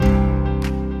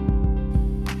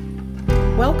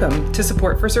Welcome to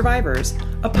Support for Survivors,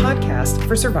 a podcast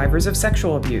for survivors of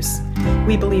sexual abuse.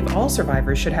 We believe all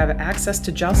survivors should have access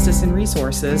to justice and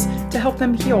resources to help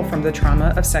them heal from the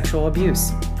trauma of sexual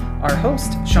abuse. Our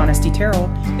host, Shaughnessy Terrell,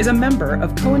 is a member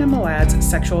of Cohen & Malad's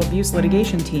sexual abuse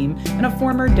litigation team and a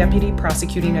former deputy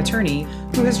prosecuting attorney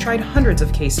who has tried hundreds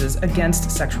of cases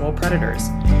against sexual predators.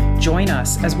 Join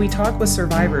us as we talk with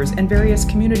survivors and various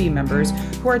community members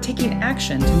who are taking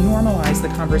action to normalize the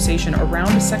conversation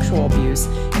around sexual abuse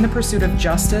in the pursuit of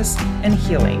justice and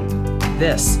healing.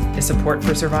 This is Support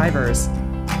for Survivors.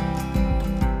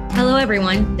 Hello,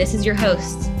 everyone. This is your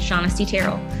host, Shaughnessy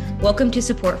Terrell. Welcome to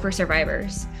Support for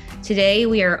Survivors. Today,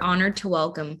 we are honored to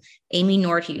welcome Amy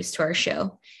Nordhus to our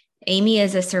show. Amy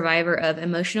is a survivor of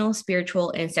emotional, spiritual,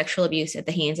 and sexual abuse at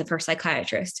the hands of her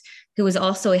psychiatrist, who is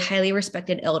also a highly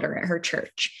respected elder at her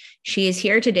church. She is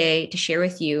here today to share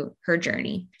with you her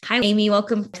journey. Hi, Amy.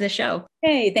 Welcome to the show.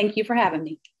 Hey, thank you for having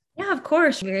me. Yeah, of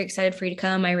course. Very excited for you to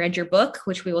come. I read your book,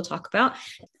 which we will talk about.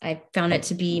 I found it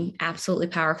to be absolutely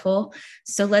powerful.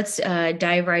 So let's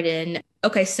dive right in.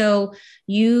 Okay, so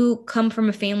you come from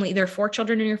a family, there are 4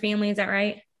 children in your family, is that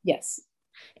right? Yes.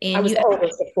 And I was the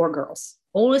oldest of 4 girls.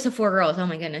 Oldest of 4 girls, oh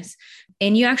my goodness.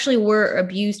 And you actually were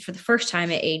abused for the first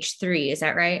time at age 3, is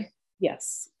that right?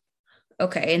 Yes.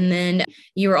 Okay, and then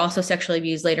you were also sexually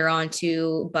abused later on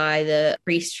too by the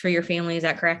priest for your family, is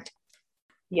that correct?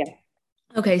 Yeah.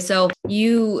 Okay, so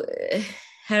you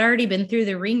had already been through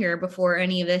the ringer before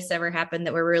any of this ever happened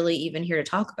that we're really even here to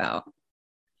talk about.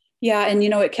 Yeah, and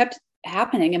it kept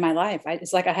happening in my life.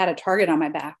 It's like I had a target on my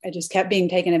back. I just kept being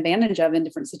taken advantage of in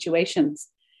different situations.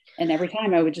 And every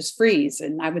time I would just freeze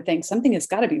and I would think something has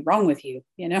got to be wrong with you,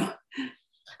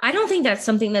 I don't think that's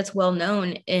something that's well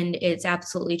known. And it's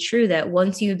absolutely true that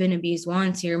once you've been abused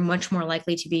once, you're much more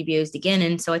likely to be abused again.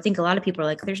 And so I think a lot of people are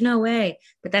like, there's no way,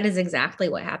 but that is exactly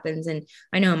what happens. And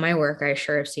I know in my work, I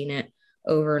sure have seen it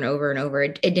over and over and over.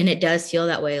 And it does feel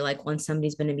that way. Like once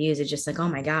somebody's been abused, it's just like, oh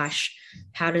my gosh,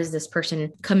 how does this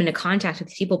person come into contact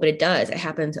with people? But it does. It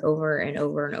happens over and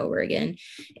over and over again.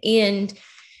 And,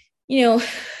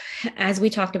 as we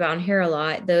talked about in here a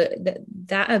lot,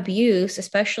 that abuse,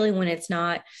 especially when it's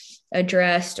not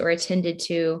addressed or attended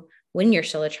to when you're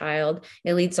still a child,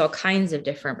 it leads to all kinds of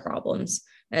different problems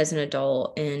as an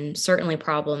adult, and certainly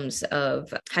problems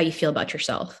of how you feel about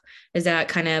yourself. Is that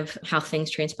kind of how things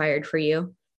transpired for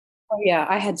you? Oh, yeah.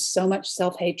 I had so much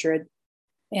self-hatred,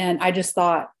 and I just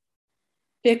thought,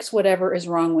 fix whatever is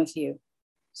wrong with you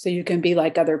so you can be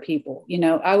like other people.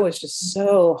 I was just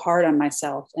so hard on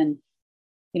myself, and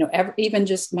even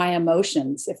just my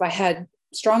emotions. If I had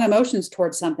strong emotions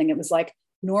towards something, it was like,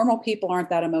 normal people aren't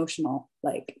that emotional.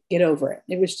 Like, get over it.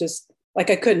 It was just like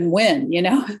I couldn't win,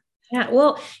 Yeah.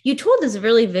 Well, you told this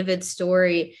really vivid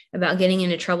story about getting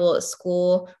into trouble at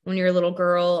school when you were a little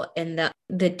girl, and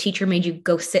the teacher made you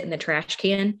go sit in the trash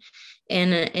can,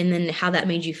 and then how that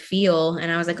made you feel. And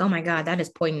I was like, oh my God, that is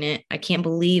poignant. I can't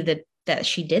believe that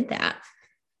she did that.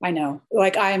 I know.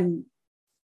 Like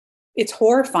it's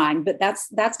horrifying, but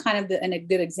that's kind of and a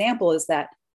good example is that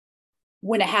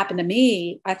when it happened to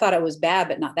me, I thought it was bad,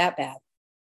 but not that bad.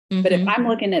 Mm-hmm. But if I'm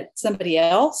looking at somebody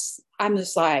else, I'm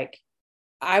just like,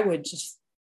 I would just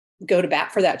go to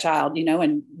bat for that child,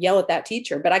 and yell at that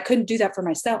teacher, but I couldn't do that for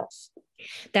myself.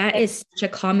 That is such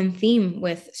a common theme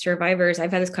with survivors.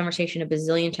 I've had this conversation a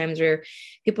bazillion times where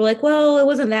people are like, well, it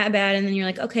wasn't that bad. And then you're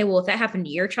like, okay, well, if that happened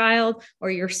to your child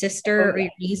or your sister or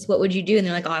your niece, what would you do? And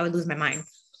they're like, oh, I would lose my mind.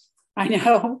 I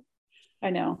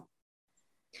know.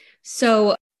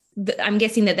 So I'm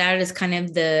guessing that is kind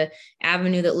of the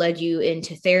avenue that led you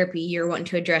into therapy. You're wanting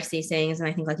to address these things. And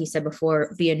I think, like you said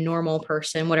before, be a normal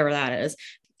person, whatever that is.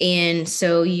 And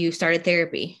so you started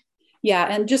therapy. Yeah.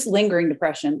 And just lingering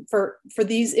depression for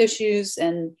these issues.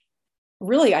 And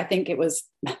really, I think it was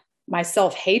my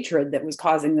self-hatred that was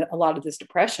causing a lot of this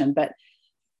depression. But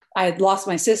I had lost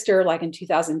my sister like in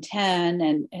 2010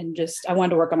 and just, I wanted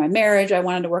to work on my marriage. I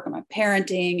wanted to work on my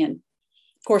parenting. And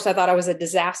of course, I thought I was a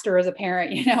disaster as a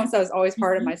parent, so I was always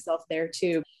hard on myself there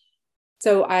too.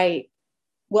 So I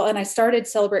started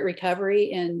Celebrate Recovery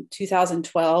in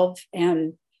 2012.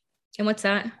 And what's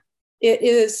that? It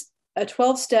is a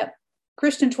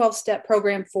Christian 12-step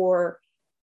program for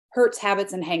hurts,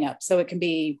 habits, and hangups. So it can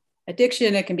be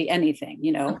addiction. It can be anything,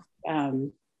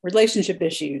 relationship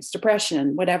issues,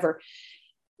 depression, whatever.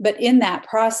 But in that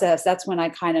process, that's when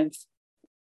I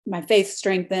my faith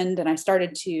strengthened, and I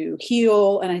started to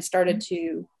heal, and I started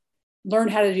to learn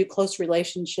how to do close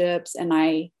relationships. And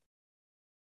my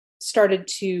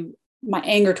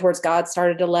anger towards God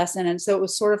started to lessen. And so it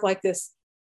was sort of like this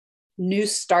new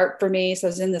start for me. So I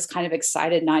was in this kind of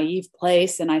excited, naive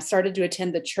place. And I started to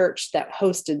attend the church that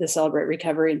hosted the Celebrate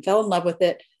Recovery and fell in love with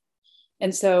it.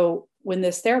 And so when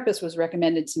this therapist was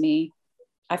recommended to me,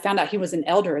 I found out he was an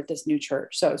elder at this new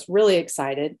church. So I was really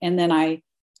excited. And then I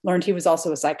learned he was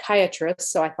also a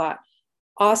psychiatrist. So I thought,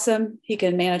 awesome. He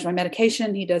can manage my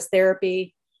medication. He does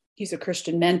therapy. He's a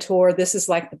Christian mentor. This is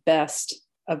like the best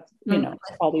of,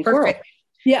 all these worlds.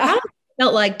 Yeah.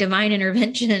 Felt like divine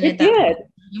intervention. It did.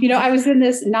 I was in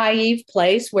this naive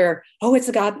place where, it's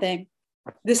a God thing.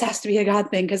 This has to be a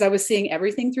God thing, because I was seeing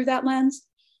everything through that lens.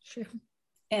 Sure.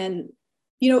 And,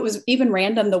 it was even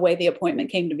random the way the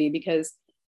appointment came to be, because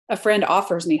a friend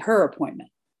offers me her appointment.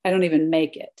 I don't even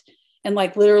make it. And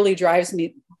like literally drives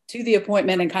me to the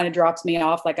appointment and kind of drops me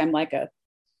off like I'm like a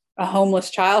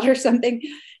homeless child or something.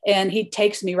 And he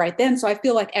takes me right then. So I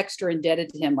feel like extra indebted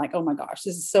to him. Like, oh my gosh,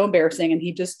 this is so embarrassing. And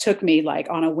he just took me like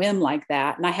on a whim like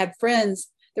that. And I had friends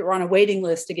that were on a waiting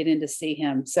list to get in to see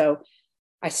him. So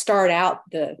I start out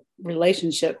the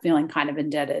relationship feeling kind of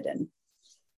indebted. And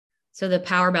so the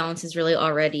power balance is really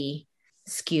already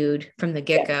skewed from the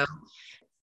get-go. Yeah.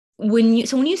 When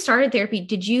you started therapy,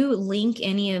 did you link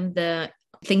any of the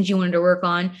things you wanted to work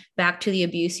on back to the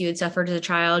abuse you had suffered as a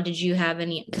child? Did you have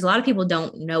any, because a lot of people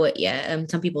don't know it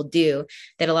yet. Some people do,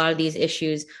 that a lot of these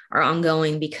issues are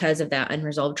ongoing because of that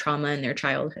unresolved trauma in their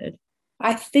childhood.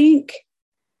 I think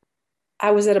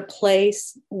I was at a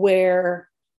place where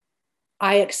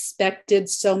I expected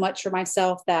so much for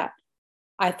myself that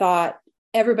I thought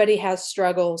everybody has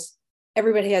struggles.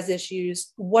 Everybody has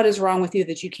issues. What is wrong with you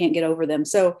that you can't get over them?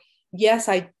 So yes,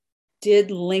 I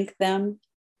did link them,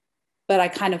 but I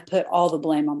kind of put all the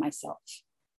blame on myself.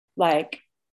 Like,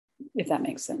 if that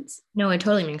makes sense. No, it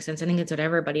totally makes sense. I think it's what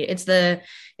everybody, it's the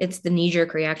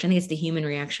knee-jerk reaction. I think it's the human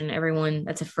reaction. Everyone,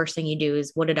 that's the first thing you do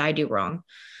is, what did I do wrong?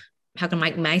 How can I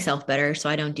make myself better so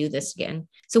I don't do this again?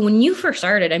 So when you first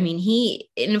started, I mean,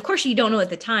 and of course you don't know at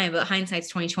the time, but hindsight's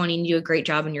 2020, and you do a great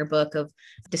job in your book of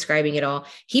describing it all.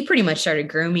 He pretty much started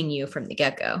grooming you from the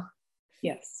get-go.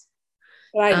 Yes.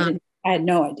 But I had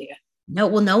no idea. No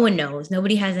one knows.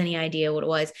 Nobody has any idea what it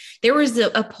was. There was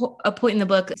a point in the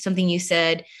book, something you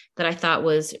said that I thought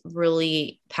was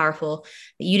really powerful,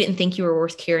 that you didn't think you were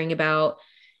worth caring about.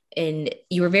 And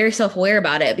you were very self-aware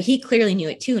about it, but he clearly knew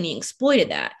it too. And he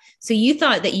exploited that. So you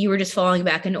thought that you were just falling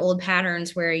back into old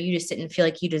patterns where you just didn't feel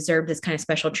like you deserved this kind of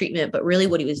special treatment, but really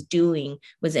what he was doing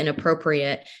was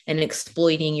inappropriate and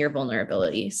exploiting your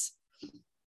vulnerabilities.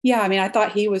 Yeah. I mean, I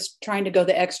thought he was trying to go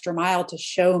the extra mile to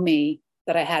show me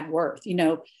that I had worth.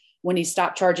 When he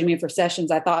stopped charging me for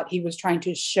sessions, I thought he was trying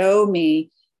to show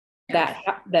me that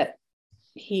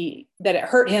it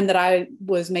hurt him that I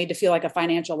was made to feel like a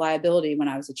financial liability when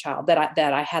I was a child, that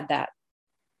I had that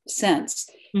sense.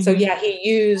 Mm-hmm. So yeah, he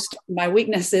used my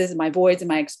weaknesses, my voids, and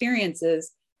my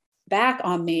experiences back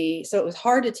on me. So it was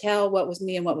hard to tell what was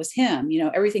me and what was him.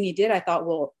 Everything he did, I thought,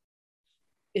 well,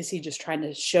 is he just trying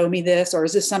to show me this? Or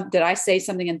is this did I say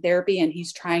something in therapy and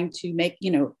he's trying to make,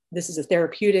 this is a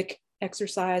therapeutic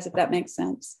exercise, if that makes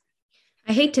sense.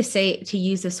 I hate to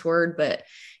use this word, but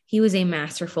he was a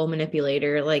masterful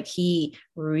manipulator. Like, he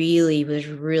really was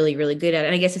really, really good at it.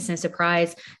 And I guess it's no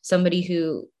surprise somebody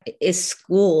who is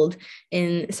schooled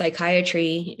in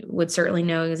psychiatry would certainly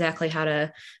know exactly how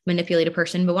to manipulate a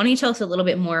person. But why don't you tell us a little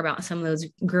bit more about some of those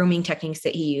grooming techniques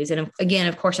that he used? And again,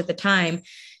 of course, at the time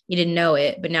you didn't know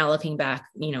it, but now looking back,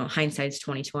 hindsight's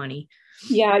 2020.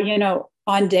 Yeah.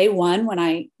 On day one, when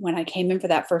I came in for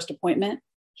that first appointment,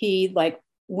 he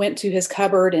went to his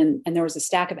cupboard and there was a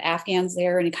stack of Afghans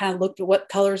there, and he kind of looked at what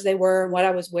colors they were and what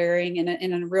I was wearing, and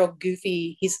in a real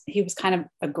goofy, he was kind of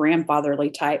a grandfatherly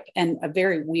type and a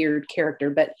very weird character,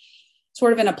 but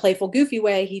sort of in a playful, goofy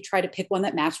way, he tried to pick one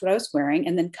that matched what I was wearing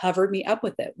and then covered me up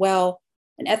with it. Well,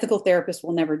 an ethical therapist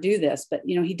will never do this, but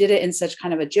he did it in such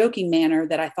kind of a joking manner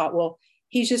that I thought, well,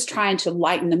 he's just trying to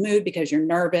lighten the mood because you're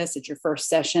nervous. It's your first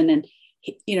session, and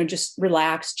just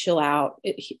relax, chill out.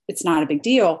 It's not a big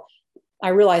deal. I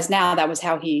realize now that was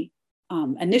how he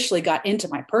initially got into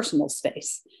my personal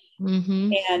space.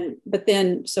 Mm-hmm. But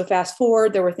then, so fast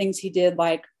forward, there were things he did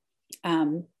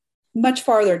much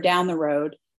farther down the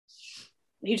road.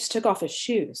 He just took off his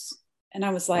shoes, and I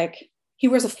was like, he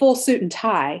wears a full suit and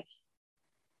tie.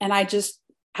 And I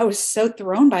was so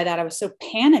thrown by that. I was so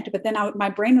panicked, but then my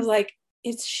brain was like,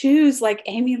 it's shoes. Like,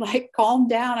 Amy, calm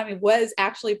down. I mean, what is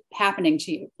actually happening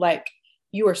to you?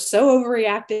 You are so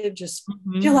overreactive, just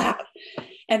chill out.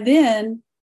 And then,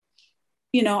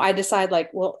 I decide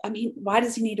well, I mean, why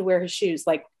does he need to wear his shoes?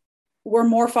 We're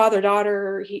more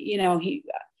father-daughter.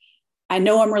 I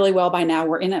know him really well by now.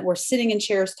 We're in it. We're sitting in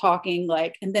chairs talking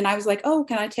like, and then I was like, oh,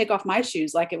 can I take off my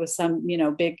shoes? Like it was some,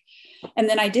 big, and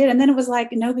then I did. And then it was like,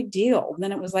 no big deal. And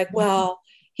then it was like, well,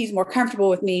 he's more comfortable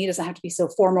with me. He doesn't have to be so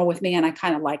formal with me. And I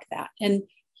kind of like that. And,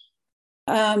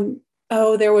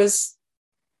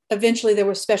 eventually there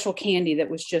was special candy that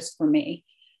was just for me,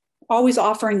 always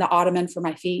offering the ottoman for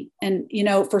my feet. And,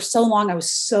 for so long, I was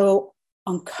so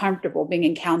uncomfortable being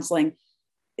in counseling.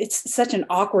 It's such an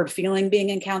awkward feeling being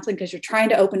in counseling because you're trying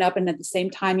to open up. And at the same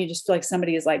time, you just feel like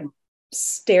somebody is like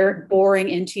boring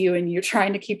into you and you're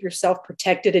trying to keep yourself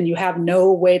protected and you have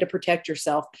no way to protect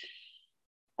yourself.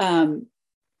 And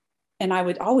I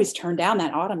would always turn down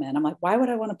that ottoman. I'm like, why would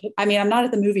I want to I'm not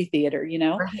at the movie theater,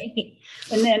 Right.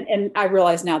 And I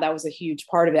realize now that was a huge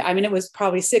part of it. I mean, it was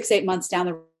probably 6-8 months down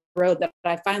the road that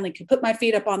I finally could put my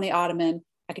feet up on the ottoman.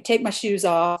 I could take my shoes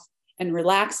off and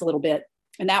relax a little bit.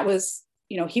 And that was,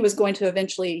 he was going to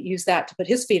eventually use that to put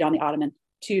his feet on the ottoman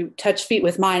to touch feet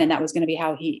with mine. And that was going to be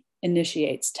how he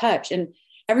initiates touch. And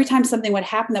every time something would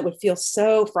happen that would feel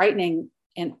so frightening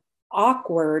and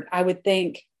awkward, I would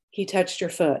think, he touched your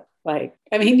foot. Like,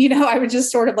 I would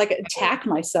just sort of like attack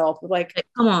myself. Like,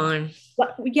 come on.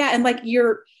 Yeah. And like,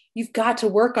 you've got to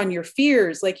work on your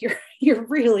fears. Like you're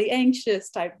really anxious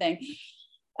type thing.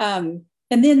 And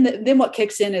then what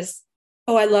kicks in is,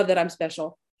 oh, I love that I'm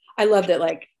special. I love that,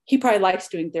 like, he probably likes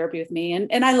doing therapy with me.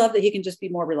 And I love that he can just be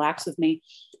more relaxed with me.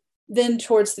 Then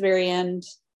towards the very end,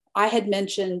 I had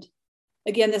mentioned,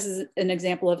 again, this is an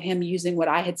example of him using what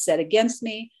I had said against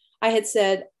me. I had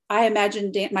said, I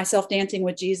imagined myself dancing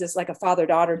with Jesus like a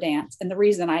father-daughter dance. And the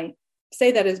reason I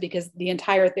say that is because the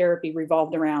entire therapy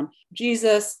revolved around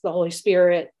Jesus, the Holy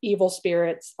Spirit, evil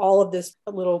spirits, all of this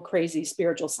little crazy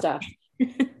spiritual stuff.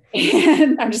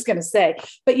 And I'm just going to say,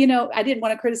 but I didn't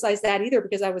want to criticize that either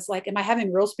because I was like, am I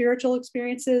having real spiritual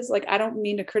experiences? Like, I don't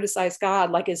mean to criticize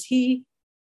God. Like, is he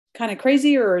kind of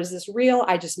crazy or is this real?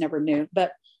 I just never knew.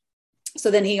 But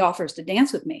so then he offers to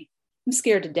dance with me. I'm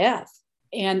scared to death.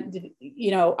 And,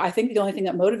 I think the only thing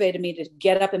that motivated me to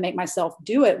get up and make myself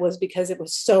do it was because it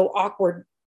was so awkward.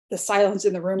 The silence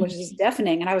in the room was just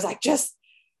deafening. And I was like, just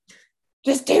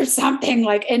do something,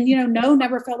 like, and, no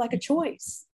never felt like a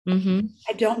choice. Mm-hmm.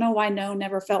 I don't know why no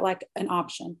never felt like an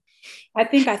option. I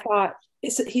thought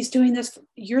he's doing this.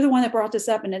 You're the one that brought this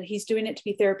up and that he's doing it to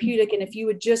be therapeutic. And if you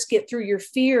would just get through your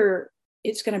fear,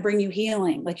 it's going to bring you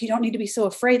healing. Like, you don't need to be so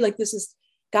afraid. Like,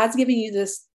 God's giving you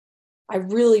this. I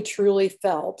really, truly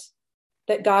felt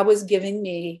that God was giving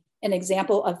me an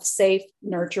example of safe,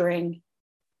 nurturing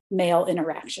male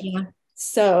interaction. Yeah.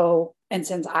 So, and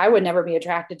since I would never be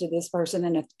attracted to this person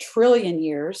in a trillion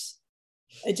years,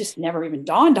 it just never even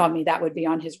dawned on me that would be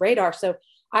on his radar. So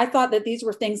I thought that these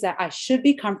were things that I should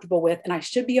be comfortable with and I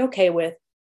should be okay with.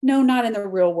 No, not in the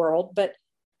real world, but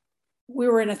we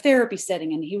were in a therapy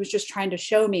setting and he was just trying to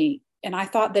show me. And I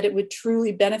thought that it would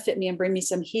truly benefit me and bring me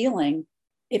some healing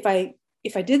if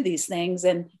I did these things.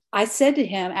 And I said to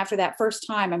him after that first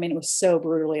time, it was so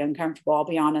brutally uncomfortable, I'll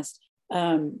be honest.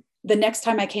 The next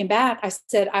time I came back, I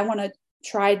said, I want to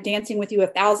try dancing with you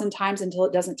 1,000 times until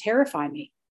it doesn't terrify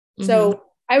me. Mm-hmm. So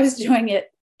I was doing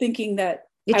it thinking that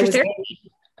I was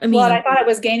I thought I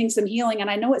was gaining some healing. And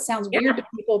I know it sounds weird to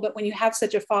people, but when you have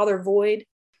such a father void,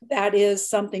 that is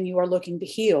something you are looking to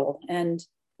heal. And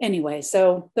anyway,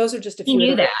 so those are just a few. He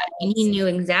knew that, and he knew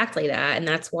exactly that. And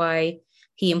that's why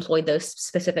he employed those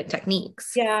specific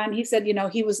techniques. Yeah. And he said,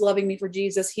 he was loving me for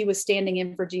Jesus. He was standing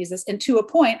in for Jesus. And to a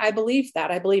point, I believed that.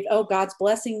 I believed, oh, God's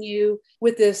blessing you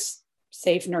with this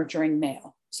safe, nurturing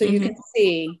male. So you can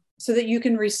see, so that you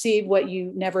can receive what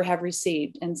you never have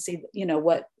received and see,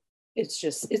 what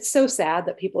it's so sad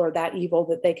that people are that evil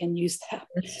that they can use that.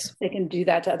 They can do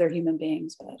that to other human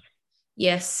beings. But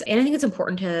yes. And I think it's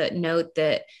important to note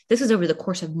that this was over the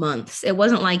course of months. It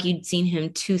wasn't like you'd seen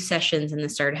him 2 sessions and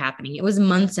this started happening. It was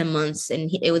months and months. And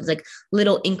it was like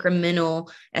little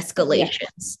incremental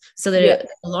escalations so that it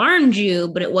alarmed you,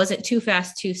 but it wasn't too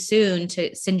fast, too soon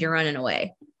to send you running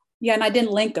away. Yeah. And I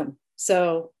didn't link them.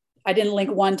 So I didn't link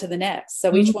one to the next.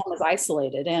 So each one was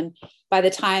isolated. And by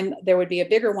the time there would be a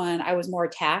bigger one, I was more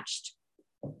attached.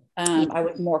 I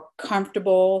was more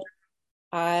comfortable.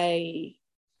 And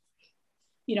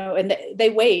they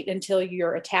wait until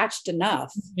you're attached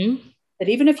enough that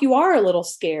even if you are a little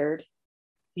scared,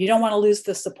 you don't want to lose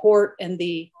the support and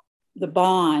the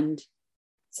bond.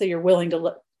 So you're willing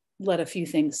to let a few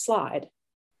things slide.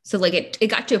 So like it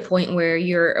got to a point where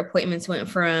your appointments went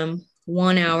from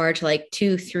 1 hour to like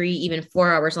 2, 3, even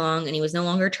 4 hours long, and he was no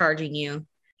longer charging you.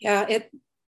 Yeah.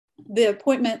 The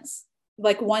appointments,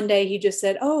 like one day he just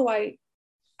said, oh, I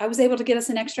was able to get us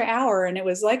an extra hour. And it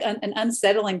was like an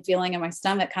unsettling feeling in my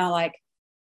stomach, kind of like,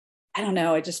 I don't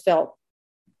know, it just felt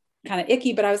kind of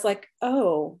icky, but I was like,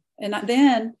 oh, and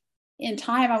then in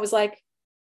time I was like,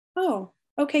 oh,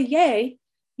 okay, yay,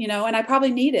 and I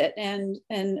probably need it. And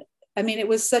I mean, it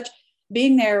was such,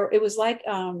 being there, it was like,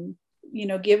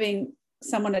 giving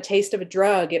someone a taste of a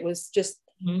drug. It was just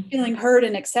feeling heard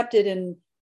and accepted and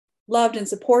loved and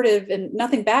supportive, and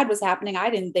nothing bad was happening, I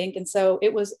didn't think. And so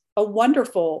it was a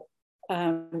wonderful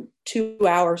 2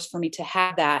 hours for me to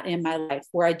have that in my life,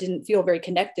 where I didn't feel very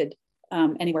connected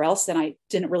anywhere else. And I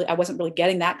wasn't really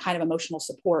getting that kind of emotional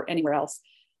support anywhere else.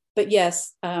 But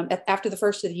yes, after the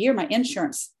first of the year, my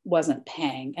insurance wasn't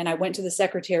paying. And I went to the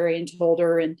secretary and told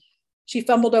her, and she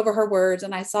fumbled over her words,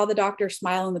 and I saw the doctor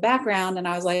smile in the background, and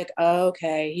I was like, oh,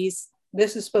 okay,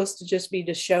 this is supposed to just be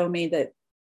to show me that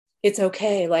it's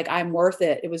okay. Like, I'm worth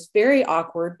it. It was very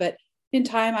awkward, but in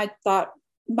time I thought,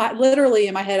 literally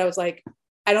in my head, I was like,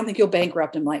 I don't think you'll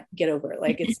bankrupt him. Like, get over it.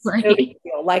 Like, it's right. No big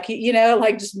deal. Like,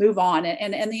 like just move on.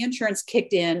 And the insurance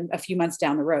kicked in a few months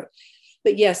down the road.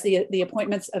 But yes, the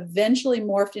appointments eventually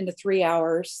morphed into 3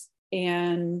 hours.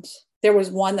 And there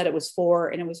was one that it was 4,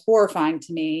 and it was horrifying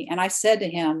to me. And I said to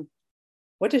him,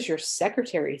 what does your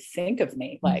secretary think of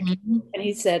me? Like, and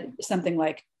he said something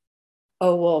like,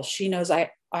 oh, well, she knows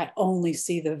I only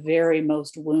see the very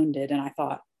most wounded. And I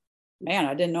thought, man,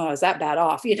 I didn't know I was that bad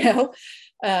off,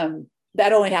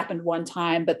 that only happened one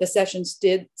time, but the sessions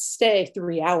did stay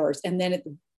 3 hours. And then at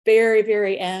the very,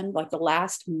 very end, like the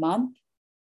last month,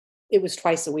 it was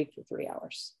twice a week for 3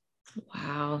 hours.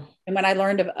 Wow. And when I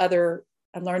learned of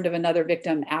another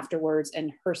victim afterwards,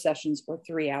 and her sessions were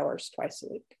 3 hours twice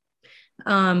a week.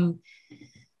 When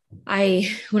I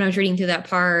was reading through that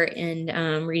part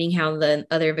and reading how the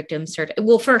other victims started,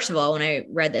 well, first of all, when I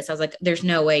read this, I was like, there's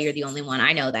no way you're the only one.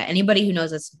 I know that anybody who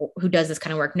knows this, who does this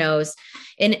kind of work knows.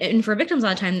 And for victims, a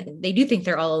lot of time, they do think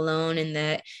they're all alone and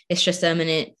that it's just them. And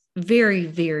it very,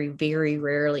 very, very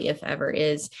rarely, if ever,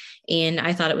 is. And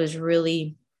I thought it was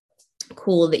really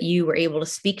cool that you were able to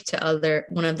speak to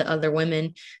one of the other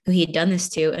women who he had done this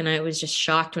to. And I was just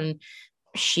shocked when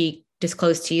she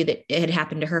disclosed to you that it had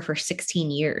happened to her for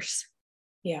 16 years.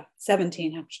 Yeah.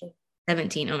 17, actually.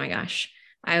 17. Oh my gosh.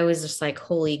 I was just like,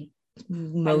 holy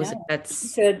Moses.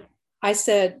 I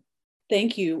said,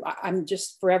 thank you. I'm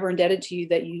just forever indebted to you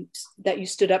that you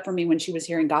stood up for me when she was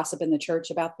hearing gossip in the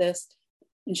church about this.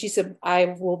 And she said,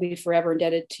 I will be forever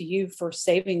indebted to you for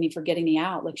saving me, for getting me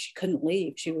out. Like, she couldn't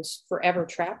leave. She was forever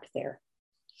trapped there.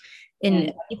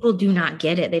 And people do not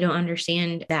get it. They don't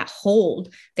understand that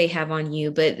hold they have on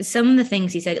you. But some of the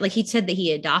things he said, like he said that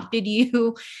he adopted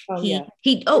you. And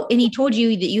he told you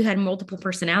that you had multiple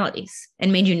personalities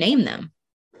and made you name them.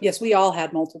 Yes, we all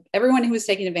had multiple. Everyone who was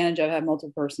taken advantage of had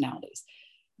multiple personalities.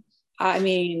 I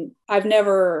mean, I've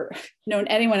never known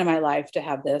anyone in my life to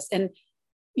have this. And,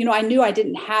 I knew I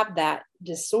didn't have that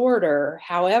disorder.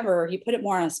 However, he put it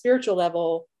more on a spiritual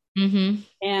level. Mm-hmm.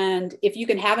 And if you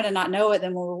can have it and not know it,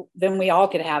 then we all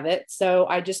could have it. So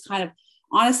I just kind of,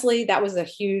 honestly, that was the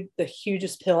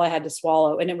hugest pill I had to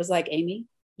swallow. And it was like, Amy,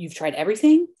 you've tried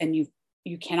everything and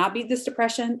you cannot beat this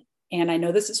depression. And I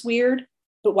know this is weird,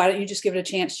 but why don't you just give it a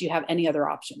chance? Do you have any other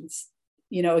options?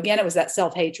 Again, it was that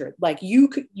self-hatred. Like, you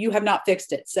have not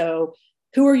fixed it. So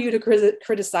who are you to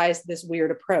criticize this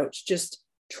weird approach? Just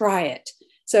try it.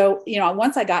 So,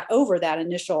 once I got over that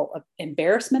initial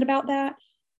embarrassment about that,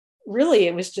 really,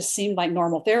 it was just seemed like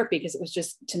normal therapy, because it was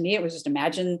just, to me, it was just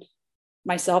imagine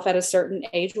myself at a certain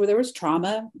age where there was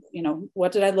trauma,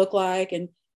 what did I look like, and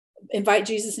invite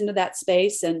Jesus into that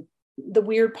space. And the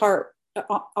weird part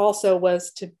also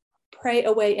was to pray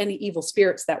away any evil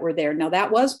spirits that were there. Now, that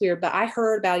was weird, but I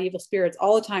heard about evil spirits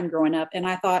all the time growing up. And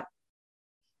I thought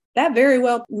that very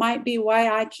well might be why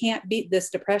I can't beat this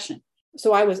depression.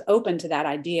 So I was open to that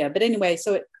idea. But anyway,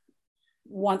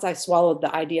 once I swallowed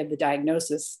the idea of the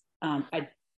diagnosis, I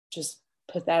just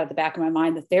put that at the back of my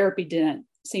mind. The therapy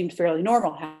seemed fairly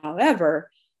normal. However,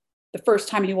 the first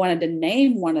time he wanted to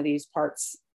name one of these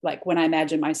parts, like when I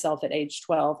imagined myself at age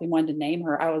 12, he wanted to name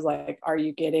her. I was like, are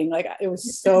you kidding? Like, it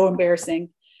was so embarrassing.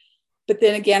 But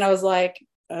then again, I was like,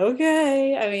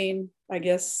 okay, I mean, I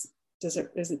guess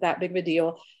isn't that big of a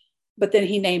deal. But then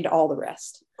he named all the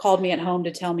rest, called me at home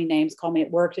to tell me names, called me at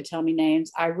work to tell me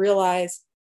names. I realized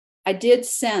I did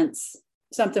sense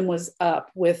something was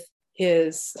up with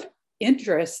his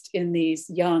interest in these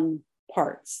young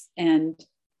parts, and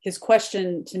his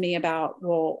question to me about,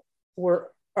 well,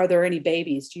 are there any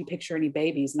babies? Do you picture any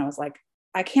babies? And I was like,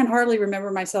 I can't hardly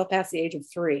remember myself past the age of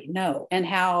 3. No. And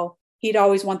how he'd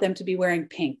always want them to be wearing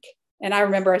pink. And I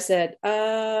remember I said,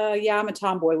 yeah, I'm a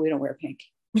tomboy. We don't wear pink.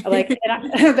 But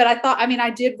I thought, I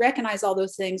did recognize all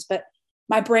those things, but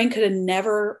my brain could have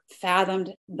never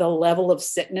fathomed the level of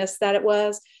sickness that it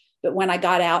was. But when I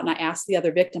got out and I asked the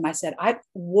other victim, I said,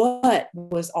 what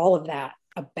was all of that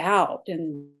about?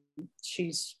 And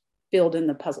she's filled in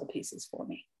the puzzle pieces for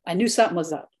me. I knew something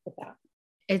was up with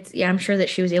that. I'm sure that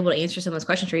she was able to answer some of those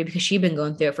questions for you because she'd been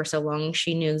going through it for so long.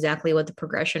 She knew exactly what the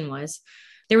progression was.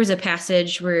 There was a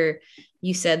passage where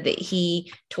you said that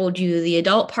he told you the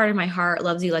adult part of my heart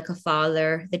loves you like a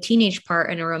father, the teenage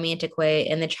part in a romantic way,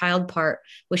 and the child part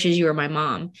wishes you were my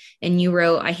mom. And you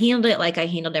wrote, I handled it like I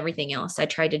handled everything else. I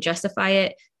tried to justify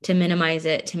it, to minimize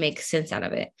it, to make sense out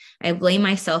of it. I blamed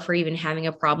myself for even having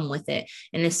a problem with it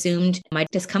and assumed my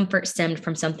discomfort stemmed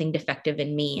from something defective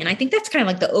in me. And I think that's kind of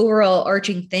like the overall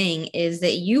arching thing is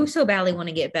that you so badly want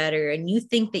to get better and you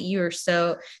think that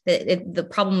the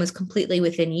problem is completely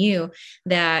within you,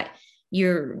 that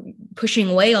you're pushing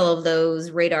away all of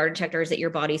those radar detectors that your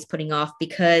body's putting off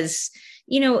because,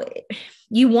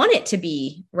 you want it to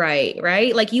be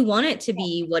right? Like you want it to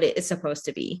be what it is supposed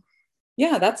to be.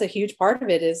 Yeah, that's a huge part of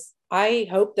it is I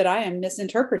hope that I am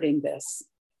misinterpreting this.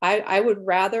 I would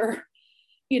rather,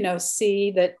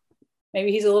 see that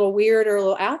maybe he's a little weird or a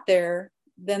little out there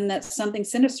than that something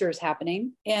sinister is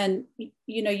happening. And,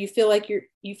 you feel like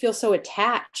you feel so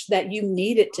attached that you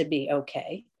need it to be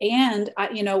okay. And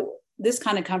this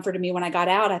kind of comforted me when I got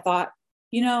out. I thought,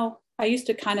 I used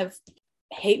to kind of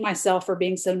hate myself for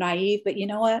being so naive, but you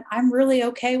know what? I'm really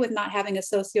okay with not having a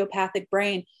sociopathic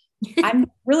brain. I'm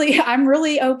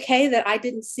really okay that I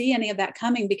didn't see any of that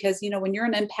coming because, when you're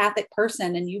an empathic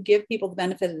person and you give people the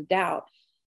benefit of the doubt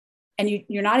and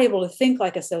you're not able to think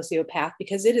like a sociopath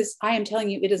because I am telling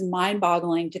you, it is mind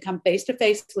boggling to come face to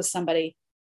face with somebody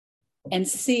and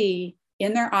see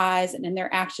in their eyes and in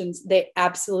their actions, they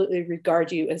absolutely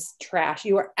regard you as trash.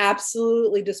 You are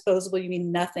absolutely disposable. You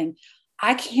mean nothing.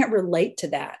 I can't relate to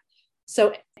that.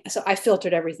 So I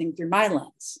filtered everything through my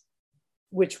lens,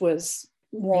 which was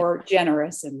more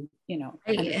generous and,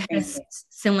 I had a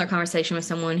similar conversation with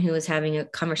someone who was having a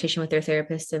conversation with their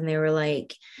therapist and they were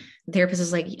like, the therapist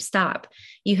was like, stop,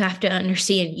 you have to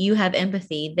understand you have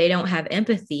empathy. They don't have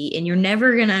empathy and you're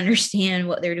never going to understand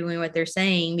what they're doing, what they're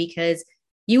saying, because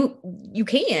you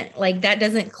can't, like, that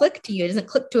doesn't click to you. It doesn't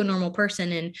click to a normal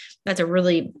person. And that's a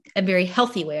very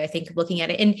healthy way, I think, of looking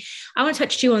at it. And I want to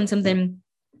touch too on something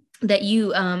that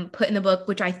you put in the book,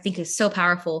 which I think is so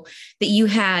powerful, that you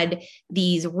had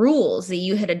these rules that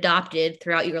you had adopted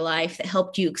throughout your life that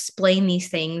helped you explain these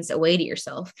things away to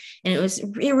yourself. And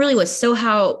it really was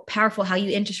so powerful how you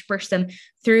interspersed them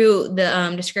through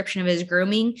the description of his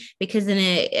grooming, because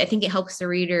then I think it helps the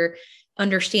reader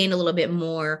understand a little bit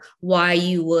more why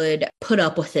you would put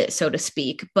up with it, so to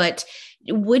speak. But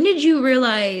when did you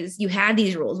realize you had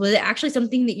these rules? Was it actually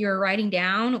something that you're writing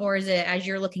down, or is it as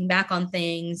you're looking back on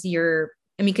things,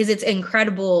 because it's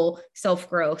incredible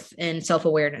self-growth and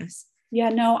self-awareness. Yeah,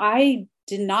 no, I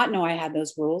did not know I had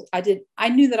those rules. I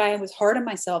knew that I was hard on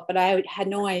myself, but I had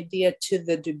no idea to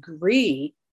the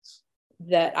degree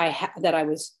that I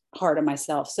was hard on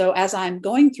myself. So as I'm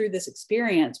going through this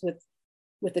experience with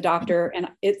the doctor, and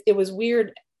it was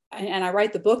weird. And I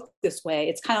write the book this way.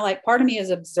 It's kind of like part of me is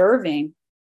observing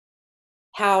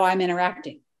how I'm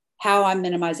interacting, how I'm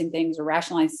minimizing things or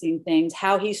rationalizing things,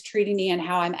 how he's treating me and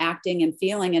how I'm acting and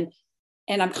feeling.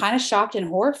 And I'm kind of shocked and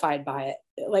horrified by it.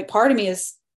 Like part of me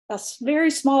is a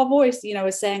very small voice,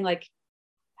 is saying like,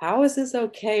 how is this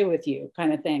okay with you,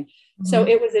 kind of thing. Mm-hmm. So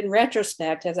it was in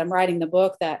retrospect, as I'm writing the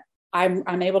book, that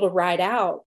I'm able to write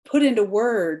out, put into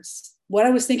words what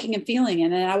I was thinking and feeling.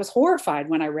 And then I was horrified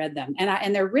when I read them.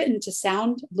 And they're written to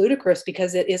sound ludicrous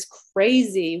because it is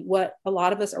crazy what a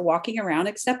lot of us are walking around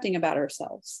accepting about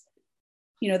ourselves.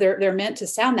 They're meant to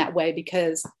sound that way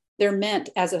because they're meant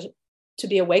to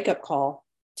be a wake-up call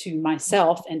to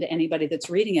myself and to anybody that's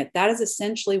reading it. That is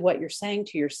essentially what you're saying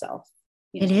to yourself.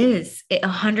 It is. It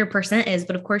 100% is.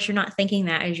 But of course, you're not thinking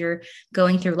that as you're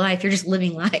going through life. You're just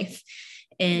living life.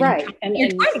 And right. You're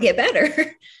trying to get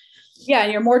better. Yeah.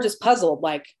 And you're more just puzzled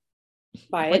by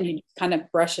it and you kind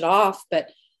of brush it off. But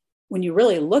when you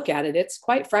really look at it, it's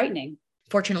quite frightening.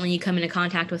 Fortunately, you come into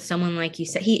contact with someone like you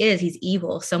said, he's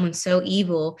evil, someone so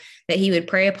evil that he would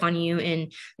prey upon you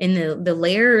and in the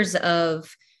layers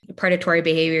of predatory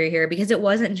behavior here, because it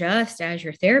wasn't just as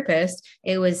your therapist,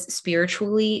 it was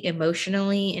spiritually,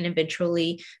 emotionally, and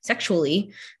eventually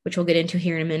sexually, which we'll get into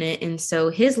here in a minute. And so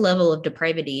his level of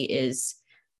depravity is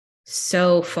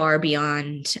so far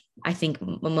beyond, I think,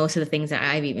 most of the things that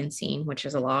I've even seen, which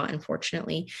is a lot,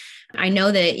 unfortunately. I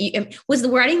know that was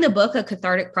writing the book a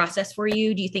cathartic process for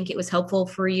you? Do you think it was helpful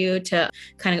for you to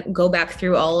kind of go back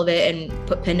through all of it and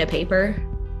put pen to paper?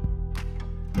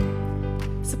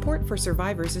 Support for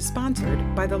Survivors is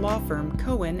sponsored by the law firm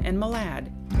Cohen and Malad.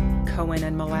 Cohen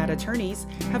and Malad attorneys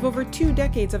have over 2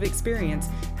 decades of experience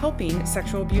helping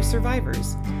sexual abuse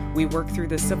survivors. We work through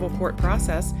the civil court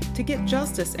process to get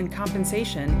justice and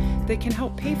compensation that can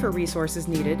help pay for resources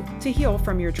needed to heal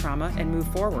from your trauma and move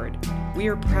forward. We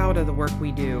are proud of the work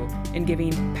we do in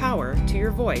giving power to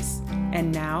your voice.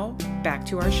 And now, back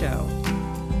to our show.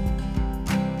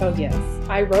 Oh, yes.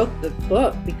 I wrote the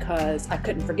book because I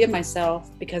couldn't forgive myself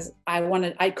because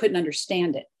I couldn't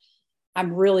understand it.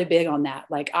 I'm really big on that.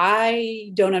 Like,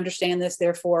 I don't understand this,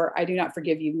 therefore I do not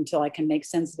forgive you until I can make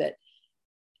sense of it.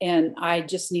 And I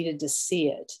just needed to see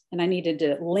it, and I needed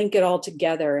to link it all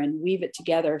together and weave it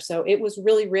together. So it was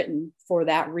really written for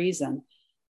that reason.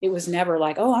 It was never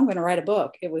like, oh, I'm going to write a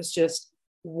book. It was just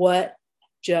what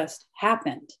just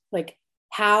happened. Like,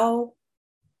 how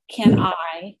can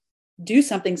I do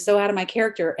something so out of my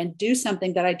character and do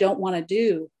something that I don't want to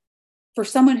do for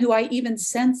someone who I even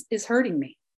sense is hurting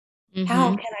me? Mm-hmm. How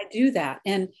can I do that?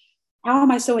 And how am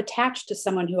I so attached to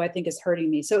someone who I think is hurting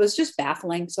me? So it was just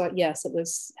baffling. So yes, it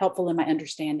was helpful in my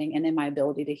understanding and in my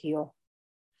ability to heal.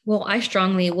 Well,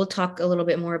 we'll talk a little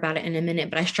bit more about it in a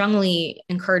minute, but I strongly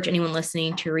encourage anyone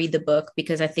listening to read the book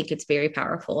because I think it's very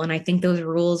powerful. And I think those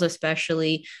rules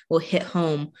especially will hit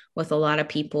home with a lot of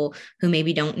people who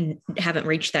maybe haven't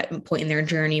reached that point in their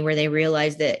journey where they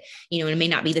realize that, it may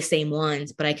not be the same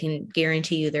ones, but I can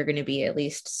guarantee you they're going to be at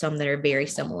least some that are very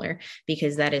similar,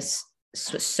 because that is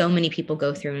so many people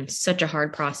go through, and it's such a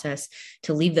hard process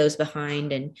to leave those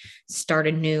behind and start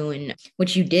anew, and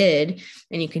which you did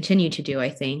and you continue to do, I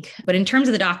think. But in terms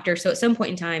of the doctor, so at some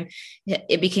point in time,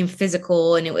 it became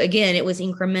physical, and it was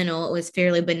incremental. It was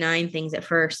fairly benign things at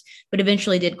first, but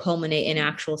eventually did culminate in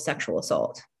actual sexual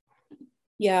assault.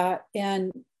 Yeah.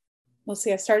 And let's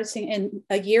see, I started seeing in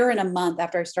a year and a month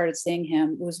after I started seeing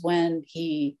him was when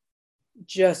he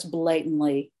just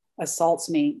blatantly assaults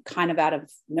me kind of out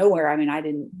of nowhere. I mean, I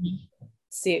didn't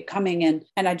see it coming,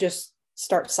 and I just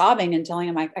start sobbing and telling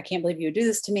him, I can't believe you would do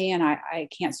this to me, and I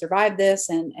can't survive this.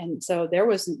 And so there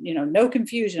was, no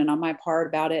confusion on my part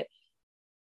about it.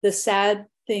 The sad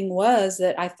thing was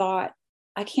that I thought,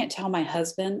 I can't tell my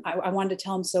husband. I wanted to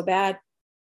tell him so bad,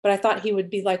 but I thought he would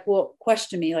be like, well,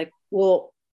 question me, like,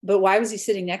 well, but why was he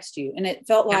sitting next to you? And it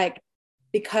felt like,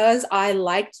 because I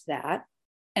liked that,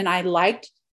 and I liked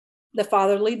the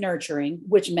fatherly nurturing,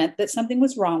 which meant that something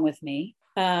was wrong with me.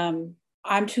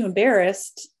 I'm too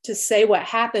embarrassed to say what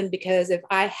happened, because if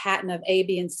I hadn't of A,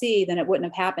 B, and C, then it wouldn't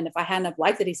have happened. If I hadn't have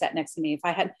liked that he sat next to me,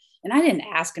 and I didn't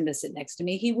ask him to sit next to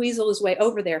me, he weaseled his way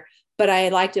over there, but I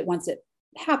liked it once it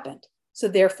happened. So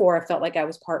therefore I felt like I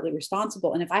was partly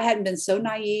responsible. And if I hadn't been so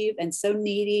naive and so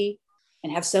needy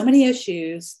and have so many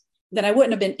issues, then I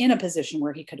wouldn't have been in a position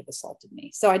where he could have assaulted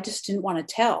me. So I just didn't want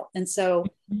to tell. And so,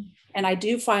 and I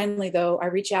do finally, though, I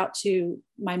reach out to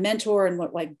my mentor and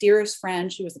like dearest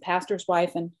friend. She was the pastor's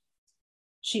wife. And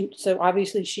so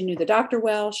obviously she knew the doctor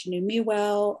well, she knew me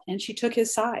well, and she took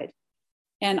his side.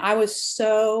 And I was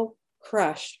so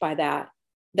crushed by that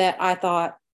I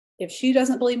thought, if she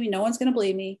doesn't believe me, no one's going to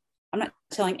believe me. I'm not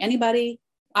telling anybody.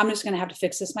 I'm just going to have to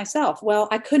fix this myself. Well,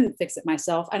 I couldn't fix it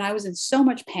myself. And I was in so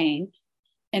much pain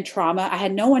and trauma. I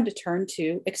had no one to turn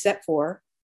to except for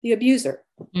the abuser.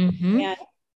 Mm-hmm. And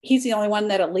he's the only one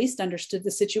that at least understood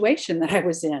the situation that I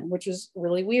was in, which was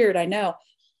really weird, I know.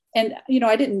 And,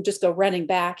 I didn't just go running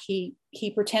back. He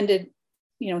pretended,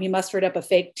 he mustered up a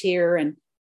fake tear and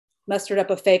mustered up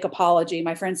a fake apology.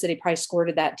 My friend said he probably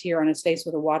squirted that tear on his face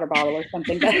with a water bottle or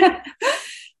something.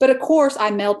 But of course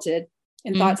I melted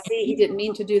and thought, see, he didn't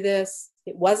mean to do this.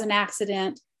 It was an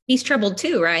accident. He's troubled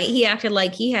too, right? He acted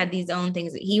like he had these own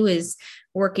things that he was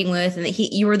working with, and that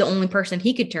you were the only person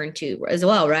he could turn to as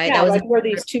well, right? Yeah, that was we're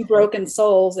these two broken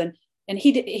souls, and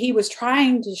he was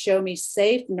trying to show me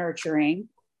safe nurturing,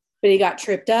 but he got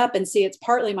tripped up. And see, it's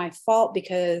partly my fault,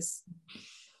 because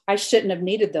I shouldn't have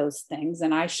needed those things,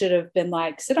 and I should have been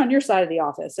like, sit on your side of the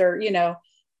office, or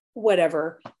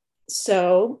whatever.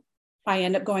 So I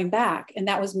end up going back, and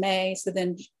that was May. So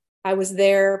then I was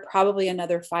there probably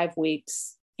another 5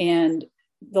 weeks. And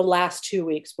the last 2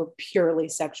 weeks were purely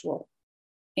sexual,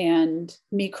 and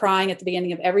me crying at the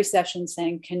beginning of every session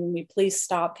saying, can we please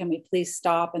stop? Can we please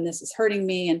stop? And this is hurting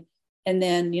me. And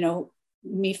then,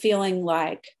 me feeling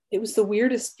like it was the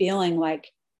weirdest feeling,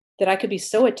 like that I could be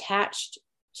so attached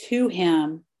to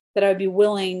him that I would be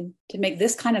willing to make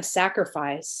this kind of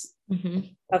sacrifice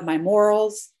of my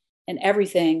morals and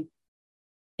everything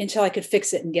until I could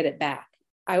fix it and get it back.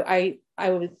 I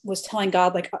was telling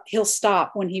God, like, he'll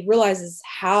stop when he realizes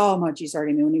how much he's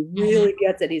hurting me, when he really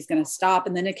gets it, he's going to stop.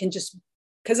 And then it can just,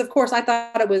 because of course I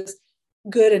thought it was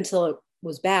good until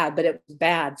was bad, but it was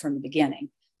bad from the beginning.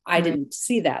 I didn't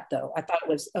see that though. I thought it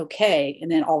was okay.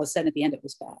 And then all of a sudden at the end, it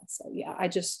was bad. So yeah,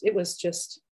 it's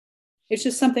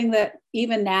just something that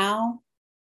even now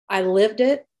I lived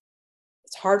it.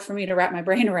 It's hard for me to wrap my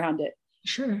brain around it.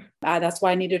 Sure. That's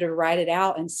why I needed to write it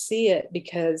out and see it,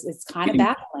 because it's kind of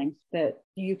baffling that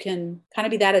you can kind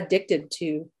of be that addicted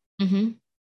to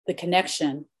the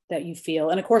connection that you feel.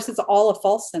 And of course, it's all a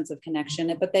false sense of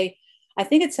connection, but I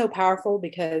think it's so powerful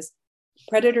because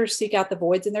predators seek out the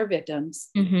voids in their victims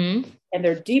and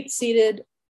their deep-seated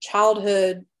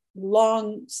childhood,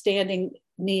 long-standing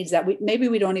needs that maybe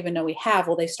we don't even know we have.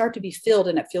 Well, they start to be filled,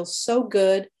 and it feels so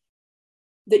good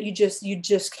that you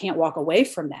just can't walk away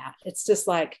from that. It's just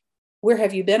like, where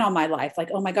have you been all my life? Like,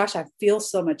 oh my gosh, I feel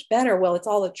so much better. Well, it's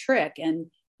all a trick.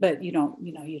 But you don't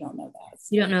know that.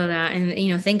 You don't know that.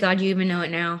 And, thank God you even know it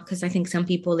now. Cause I think some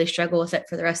people, they struggle with it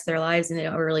for the rest of their lives and they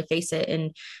don't really face it.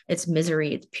 And it's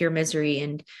misery, it's pure misery.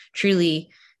 And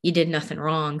truly you did nothing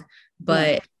wrong,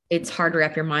 but it's hard to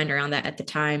wrap your mind around that at the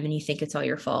time. And you think it's all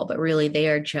your fault, but really they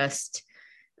are just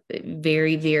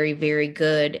very, very, very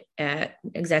good at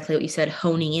exactly what you said,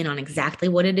 honing in on exactly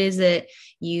what it is that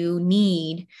you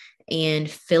need and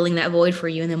filling that void for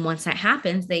you. And then once that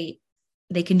happens, they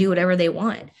can do whatever they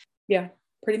want. Yeah,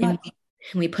 pretty much.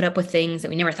 And we put up with things that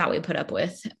we never thought we'd put up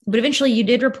with. But eventually you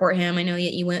did report him. I know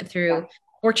that you went through,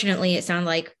 fortunately, it sounded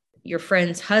like your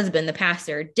friend's husband, the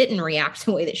pastor, didn't react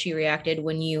the way that she reacted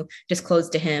when you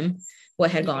disclosed to him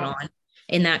what had gone on.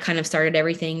 And that kind of started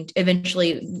everything.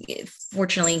 Eventually,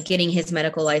 fortunately, getting his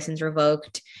medical license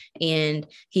revoked and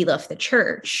he left the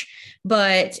church.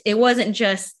 But it wasn't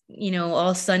just,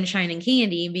 all sunshine and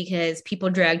candy, because people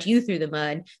dragged you through the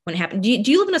mud when it happened. Do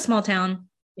you live in a small town?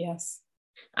 Yes.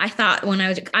 I thought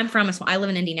I live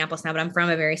in Indianapolis now, but I'm from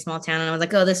a very small town. And I was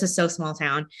like, oh, this is so small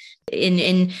town.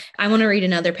 And I want to read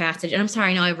another passage. And I'm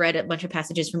sorry, I know I've read a bunch of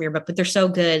passages from your book, but they're so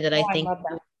good that I think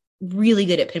really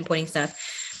good at pinpointing stuff.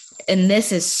 And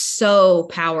this is so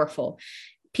powerful.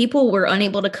 People were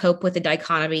unable to cope with the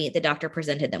dichotomy the doctor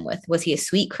presented them with. Was he a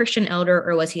sweet Christian elder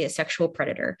or was he a sexual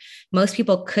predator? Most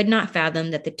people could not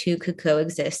fathom that the two could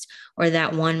coexist or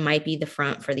that one might be the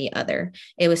front for the other.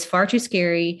 It was far too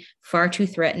scary, far too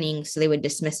threatening, so they would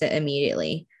dismiss it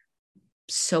immediately.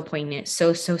 So poignant,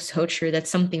 so true. That's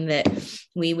something that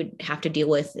we would have to deal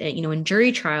with, in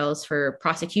jury trials for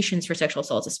prosecutions for sexual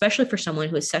assaults, especially for someone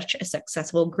who is such a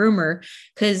successful groomer,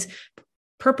 because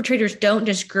perpetrators don't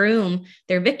just groom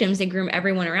their victims, they groom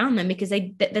everyone around them, because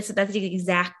that's the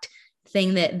exact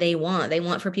thing that they want. They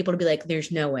want for people to be like,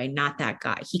 there's no way, not that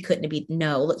guy. He couldn't be.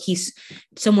 No, look, he's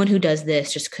someone who does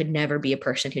this, just could never be a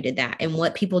person who did that. And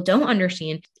what people don't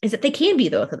understand is that they can be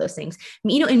both of those things.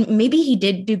 And maybe he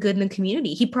did do good in the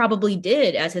community. He probably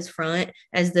did as his front,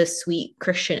 as the sweet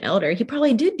Christian elder. He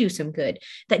probably did do some good.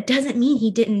 That doesn't mean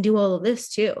he didn't do all of this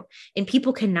too. And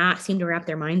people cannot seem to wrap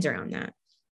their minds around that.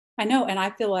 I know. And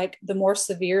I feel like the more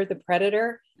severe the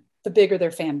predator, the bigger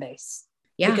their fan base.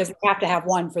 Yeah. Because you have to have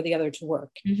one for the other to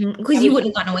work. Because you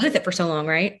wouldn't have gotten away with it for so long,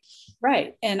 right?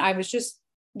 Right. And I was just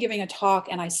giving a talk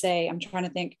and I'm trying to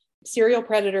think, serial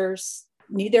predators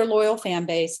need their loyal fan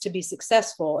base to be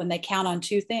successful. And they count on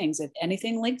two things. If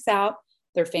anything leaks out,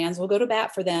 their fans will go to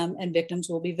bat for them and victims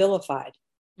will be vilified.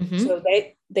 So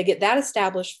they get that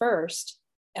established first,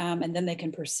 and then they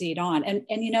can proceed on. And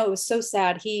it was so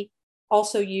sad. He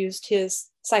also used his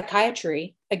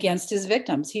psychiatry against his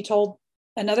victims. He told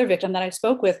another victim that I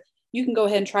spoke with, you can go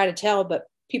ahead and try to tell, but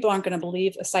people aren't going to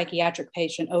believe a psychiatric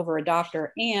patient over a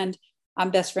doctor. And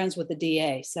I'm best friends with the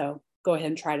DA. So go ahead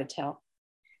and try to tell.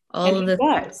 Good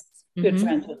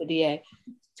friends with the DA.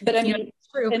 But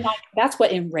and that's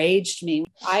what enraged me.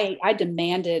 I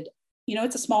demanded,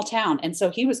 it's a small town. And so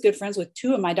he was good friends with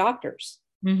two of my doctors,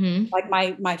 like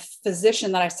my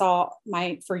physician that I saw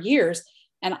for years.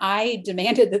 And I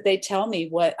demanded that they tell me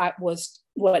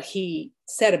what he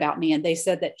said about me. And they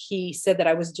said that he said that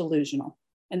I was delusional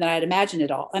and that I'd imagined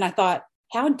it all. And I thought,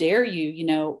 how dare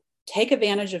you, take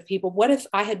advantage of people? What if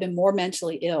I had been more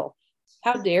mentally ill?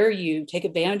 How dare you take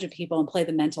advantage of people and play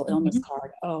the mental illness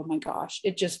card? Oh my gosh,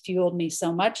 it just fueled me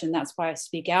so much. And that's why I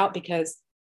speak out, because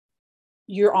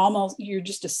you're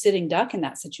just a sitting duck in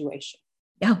that situation.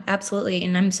 Yeah, absolutely.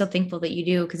 And I'm so thankful that you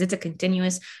do, because it's a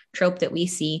continuous trope that we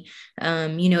see.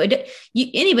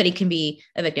 Anybody can be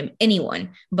a victim,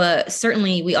 anyone, but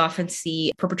certainly we often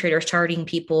see perpetrators targeting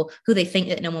people who they think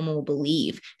that no one will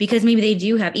believe, because maybe they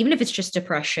do have, even if it's just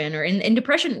depression and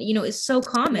depression, is so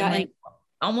common. Yeah. Like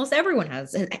almost everyone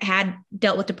has had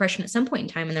dealt with depression at some point in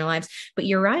time in their lives. But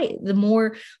you're right. The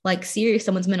more serious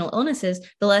someone's mental illness is,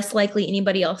 the less likely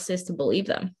anybody else is to believe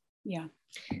them. Yeah.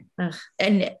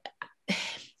 And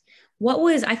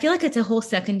I feel like it's a whole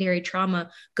secondary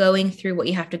trauma going through what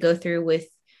you have to go through with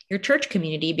your church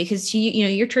community, because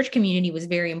your church community was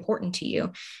very important to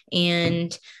you.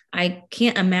 And I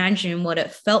can't imagine what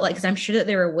it felt like, because I'm sure that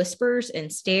there were whispers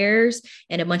and stares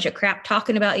and a bunch of crap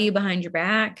talking about you behind your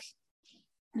back.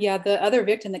 Yeah, the other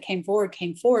victim that came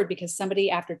forward because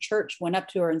somebody after church went up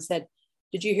to her and said,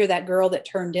 "Did you hear that girl that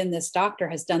turned in this doctor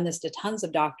has done this to tons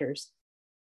of doctors?"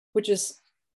 Which is,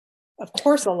 of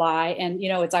course, a lie. And,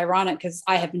 it's ironic because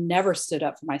I have never stood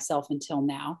up for myself until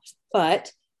now.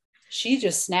 But she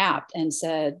just snapped and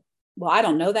said, "Well, I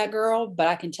don't know that girl, but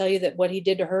I can tell you that what he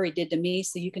did to her, he did to me.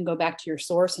 So you can go back to your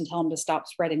source and tell him to stop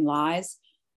spreading lies."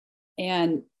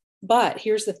 But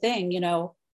here's the thing,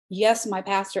 yes, my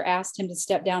pastor asked him to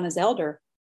step down as elder,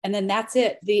 and then that's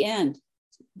it, the end.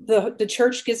 The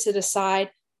church gets to decide.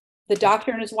 The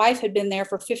doctor and his wife had been there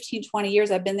for 15, 20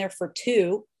 years. I've been there for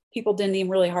 2. People didn't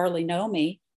even really hardly know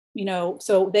me,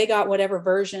 so they got whatever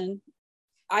version.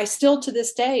 I still to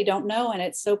this day don't know. And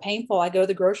it's so painful. I go to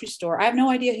the grocery store. I have no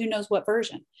idea who knows what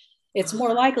version. It's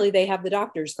more likely they have the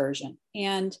doctor's version.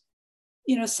 And,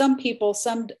 some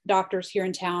doctors here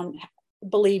in town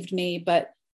believed me,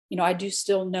 but I do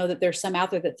still know that there's some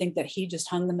out there that think that he just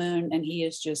hung the moon and he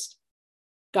is just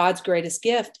God's greatest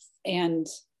gift. And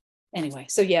anyway,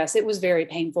 so yes, it was very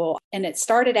painful. And it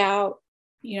started out,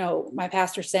 my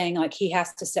pastor saying like, he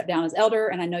has to step down as elder.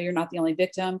 And I know you're not the only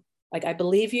victim. Like, I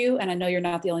believe you. And I know you're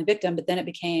not the only victim, but then it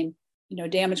became,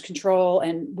 damage control.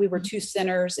 And we were 2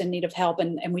 sinners in need of help.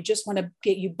 And we just want to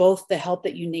get you both the help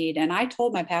that you need. And I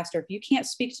told my pastor, if you can't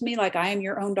speak to me like I am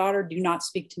your own daughter, do not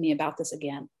speak to me about this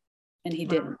again. And he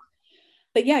didn't.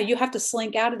 But yeah, you have to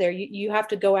slink out of there. You have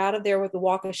to go out of there with a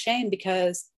walk of shame,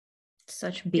 because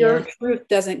such your truth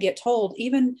doesn't get told.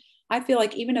 I feel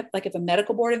like even if a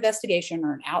medical board investigation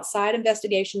or an outside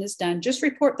investigation is done, just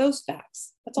report those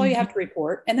facts. That's all you have to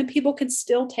report. And then people can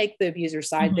still take the abuser's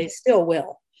side. They still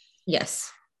will.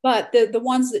 Yes. But the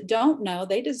ones that don't know,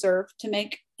 they deserve to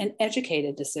make an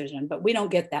educated decision. But we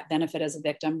don't get that benefit as a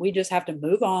victim. We just have to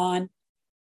move on.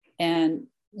 And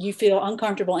you feel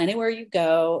uncomfortable anywhere you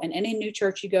go, and any new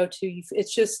church you go to,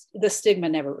 it's just the stigma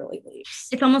never really leaves.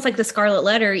 It's almost like the scarlet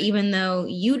letter, even though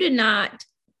you did not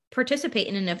participate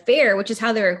in an affair, which is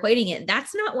how they're equating it.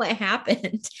 That's not what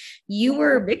happened. You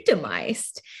were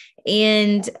victimized.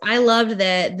 And I loved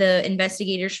that the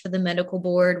investigators for the medical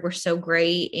board were so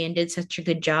great and did such a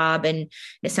good job. And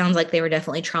it sounds like they were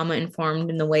definitely trauma informed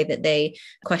in the way that they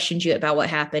questioned you about what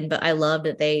happened. But I love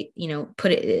that they,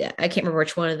 put it, I can't remember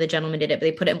which one of the gentlemen did it, but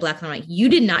they put it in black and white. You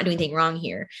did not do anything wrong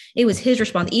here. It was his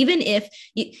response. Even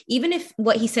if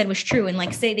what he said was true, and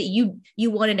like say that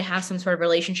you wanted to have some sort of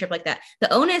relationship like that,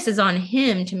 the onus is on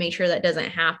him to make sure that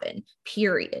doesn't happen,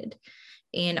 period.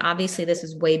 And obviously this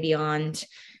is way beyond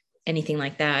anything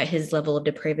like that. His level of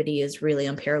depravity is really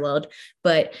unparalleled.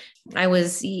 But I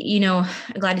was,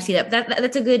 glad to see that.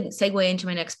 That's a good segue into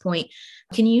my next point.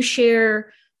 Can you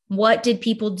share, what did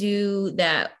people do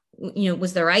that,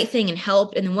 was the right thing and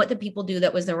helped? And then what did people do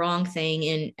that was the wrong thing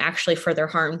and actually further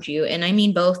harmed you? And I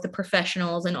mean both the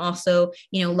professionals and also,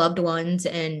 loved ones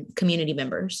and community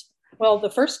members. Well, the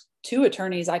first 2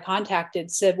 attorneys I contacted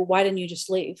said, "Well, why didn't you just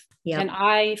leave?" Yeah. And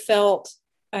I felt,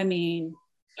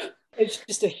 it's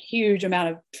just a huge amount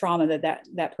of trauma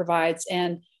that provides.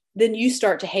 And then you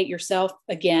start to hate yourself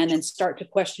again and start to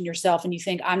question yourself. And you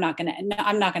think, I'm not going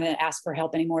to ask for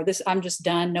help anymore. I'm just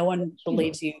done. No one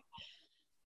believes you.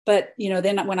 But,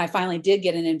 then when I finally did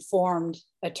get an informed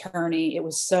attorney, it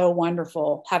was so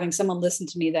wonderful having someone listen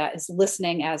to me that is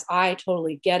listening as I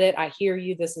totally get it. I hear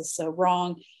you. This is so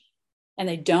wrong. And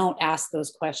they don't ask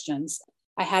those questions.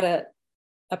 I had a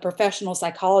professional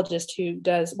psychologist who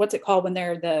does, what's it called when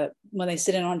they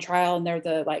sit in on trial and they're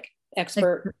the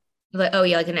expert. Like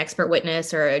an expert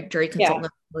witness or a jury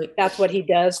consultant. Yeah, that's what he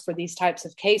does for these types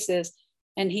of cases.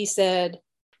 And he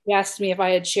asked me if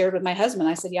I had shared with my husband.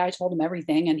 I said, yeah, I told him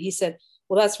everything. And he said,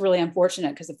 well, that's really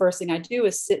unfortunate, because the first thing I do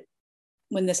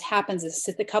when this happens is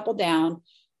sit the couple down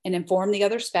and inform the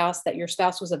other spouse that your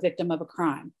spouse was a victim of a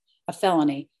crime, a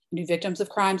felony. Do victims of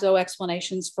crimes owe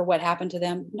explanations for what happened to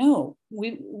them? No,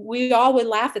 we all would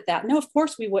laugh at that. No, of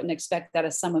course we wouldn't expect that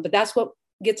of someone, but that's what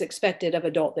gets expected of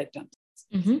adult victims.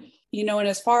 Mm-hmm. And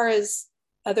as far as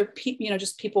other people,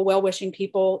 just people, well-wishing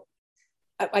people,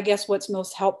 I guess what's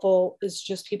most helpful is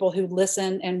just people who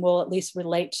listen and will at least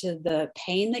relate to the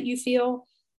pain that you feel.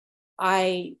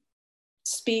 I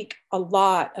speak a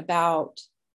lot about,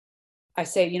 I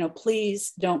say,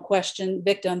 please don't question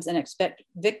victims and expect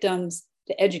victims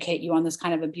to educate you on this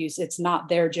kind of abuse. It's not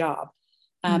their job.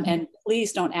 And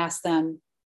please don't ask them,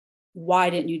 why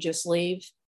didn't you just leave?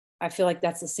 I feel like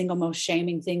that's the single most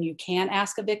shaming thing you can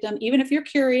ask a victim, even if you're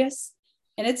curious,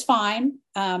 and it's fine.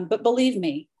 But believe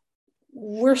me,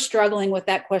 we're struggling with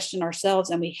that question ourselves,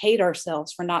 and we hate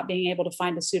ourselves for not being able to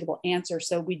find a suitable answer.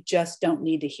 So we just don't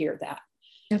need to hear that.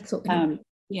 Absolutely.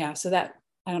 Yeah. So that,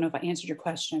 I don't know if I answered your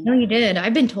question. No, you did.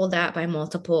 I've been told that by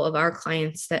multiple of our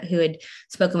clients who had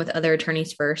spoken with other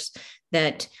attorneys first,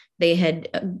 that they had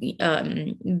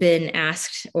been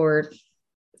asked, or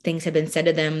things had been said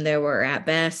to them that were at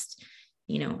best,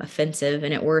 offensive,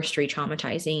 and at worst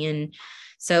re-traumatizing. And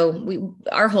so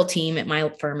our whole team at my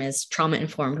firm is trauma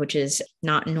informed, which is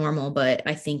not normal, but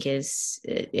I think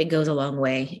it goes a long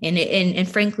way. And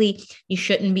frankly, you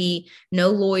shouldn't be, no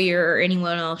lawyer or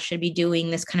anyone else should be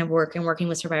doing this kind of work and working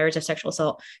with survivors of sexual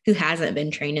assault who hasn't been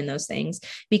trained in those things.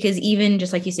 Because even,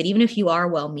 just like you said, even if you are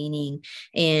well-meaning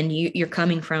and you're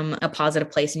coming from a positive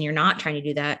place and you're not trying to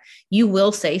do that, you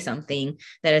will say something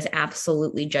that is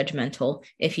absolutely judgmental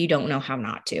if you don't know how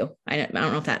not to. I don't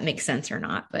know if that makes sense or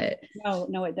not, but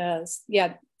No, it does.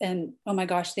 Yeah. And oh my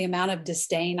gosh, the amount of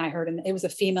disdain I heard, and it was a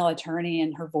female attorney,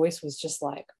 and her voice was just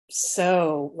like,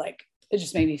 it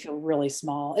just made me feel really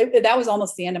small. That was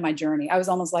almost the end of my journey. I was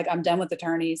almost like, I'm done with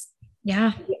attorneys.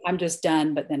 Yeah, I'm just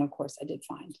done. But then of course I did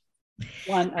find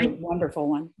a wonderful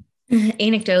one.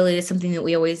 Anecdotally, it's something that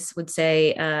we always would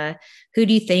say, who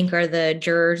do you think are the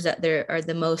jurors that are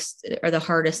the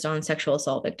hardest on sexual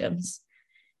assault victims?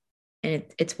 And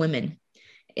it's women.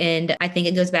 And I think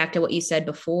it goes back to what you said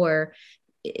before,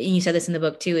 and you said this in the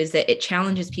book too, is that it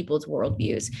challenges people's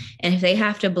worldviews. And if they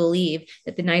have to believe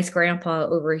that the nice grandpa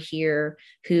over here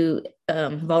who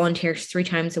volunteers 3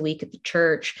 times a week at the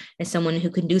church is someone who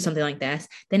can do something like this,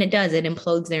 then it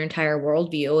implodes their entire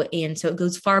worldview. And so it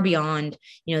goes far beyond,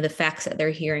 the facts that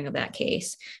they're hearing of that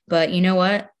case. But you know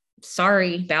what?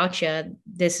 Sorry about you.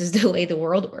 This is the way the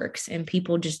world works, and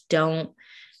people just don't.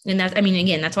 And that's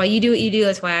why you do what you do.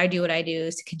 That's why I do what I do,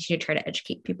 is to continue to try to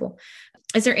educate people.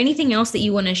 Is there anything else that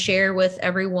you want to share with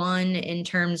everyone in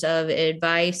terms of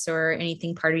advice or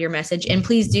anything part of your message? And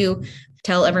please do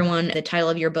tell everyone the title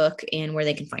of your book and where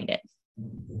they can find it.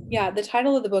 Yeah, the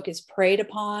title of the book is Preyed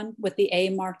Upon, with the A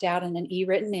marked out and an E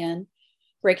written in,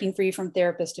 Breaking Free from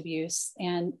Therapist Abuse.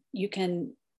 And you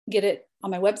can get it on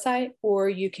my website, or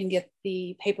you can get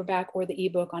the paperback or the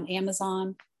ebook on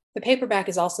Amazon. The paperback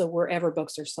is also wherever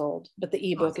books are sold, but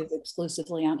the ebook is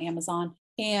exclusively on Amazon.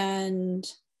 And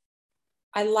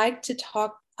I like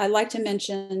to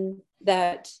mention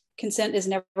that consent is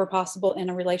never possible in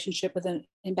a relationship with an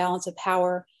imbalance of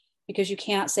power, because you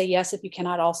cannot say yes if you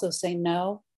cannot also say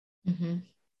no. Mm-hmm.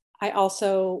 I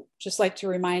also just like to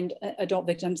remind adult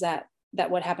victims that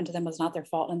what happened to them was not their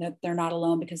fault, and that they're not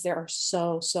alone, because there are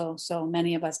so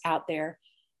many of us out there.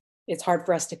 It's hard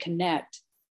for us to connect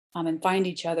and find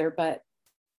each other. But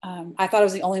I thought I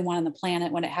was the only one on the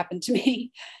planet when it happened to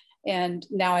me. And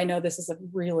now I know this is a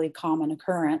really common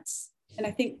occurrence. And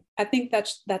I think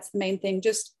that's the main thing.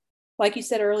 Just like you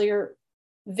said earlier,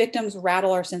 victims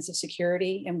rattle our sense of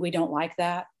security, and we don't like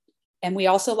that. And we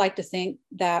also like to think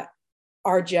that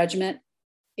our judgment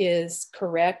is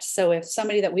correct. So if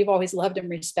somebody that we've always loved and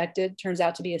respected turns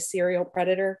out to be a serial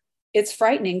predator, it's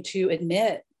frightening to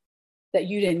admit that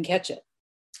you didn't catch it.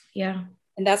 Yeah.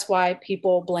 And that's why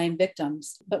people blame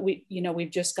victims. But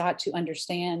we've just got to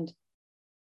understand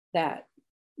that,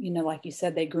 like you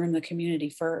said, they groom the community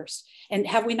first. And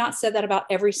have we not said that about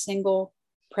every single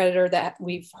predator that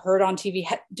we've heard on TV?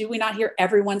 Do we not hear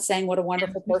everyone saying what a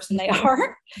wonderful person they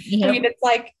are? Yep. I mean, it's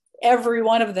like every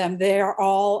one of them, they are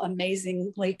all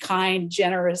amazingly kind,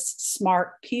 generous,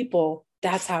 smart people.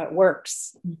 That's how it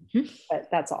works. Mm-hmm. But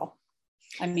that's all.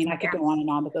 I mean, I could go on and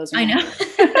on, but those are I know.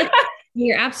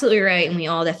 You're absolutely right. And we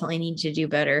all definitely need to do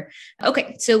better.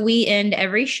 Okay. So we end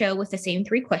every show with the same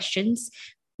 3 questions.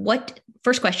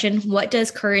 First question, what does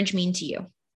courage mean to you?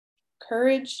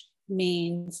 Courage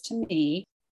means to me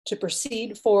to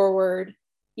proceed forward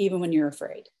even when you're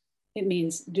afraid. It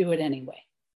means do it anyway.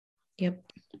 Yep.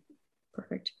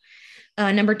 Perfect.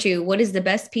 Number 2, what is the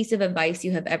best piece of advice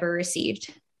you have ever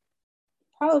received?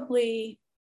 Probably,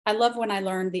 I love when I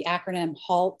learned the acronym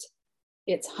HALT.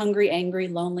 It's hungry, angry,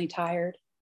 lonely, tired.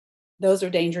 Those are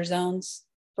danger zones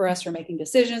for us for making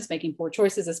decisions, making poor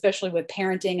choices, especially with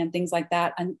parenting and things like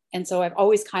that. And so that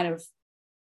always kind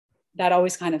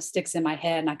of sticks in my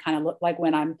head. And I kind of look like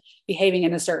when I'm behaving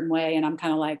in a certain way, and I'm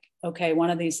kind of like, okay, one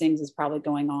of these things is probably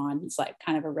going on. It's like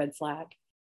kind of a red flag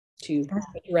to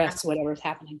address whatever's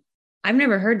happening. I've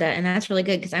never heard that. And that's really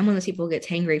good, because I'm one of those people who gets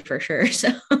hangry for sure. So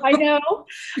I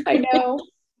know.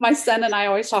 My son and I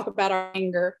always talk about our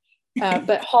anger.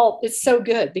 But HALT is so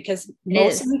good, because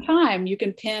most of the time you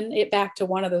can pin it back to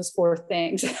one of those 4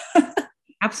 things.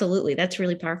 Absolutely. That's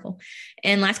really powerful.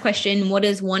 And last question, what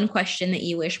is one question that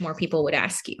you wish more people would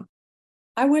ask you?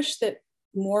 I wish that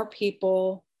more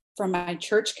people from my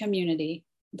church community,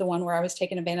 the one where I was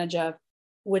taken advantage of,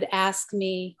 would ask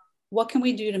me, what can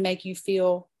we do to make you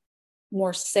feel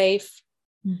more safe?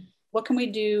 What can we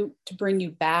do to bring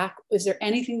you back? Is there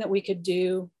anything that we could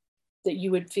do that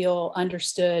you would feel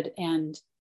understood and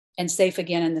safe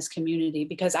again in this community?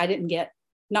 Because I didn't get,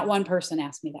 not one person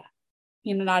asked me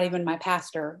that, not even my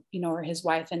pastor, or his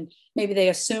wife. And maybe they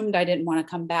assumed I didn't want to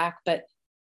come back, but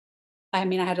I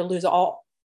had to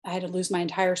lose my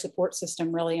entire support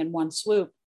system really in one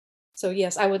swoop. So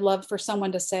yes, I would love for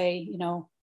someone to say,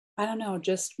 I don't know,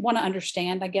 just want to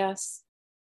understand, I guess,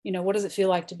 what does it feel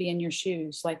like to be in your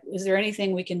shoes? Like, is there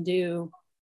anything we can do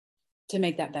to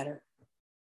make that better?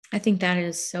 I think that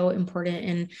is so important.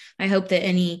 And I hope that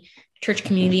any church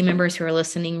community members who are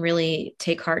listening really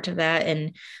take heart to that.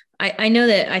 And I know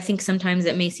that I think sometimes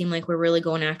it may seem like we're really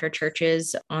going after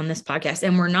churches on this podcast,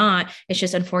 and we're not. It's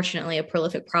just unfortunately a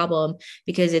prolific problem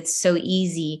because it's so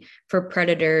easy for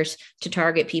predators to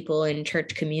target people in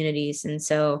church communities. And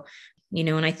so,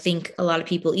 and I think a lot of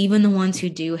people, even the ones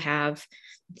who do have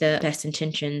the best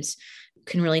intentions,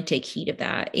 can really take heed of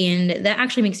that. And that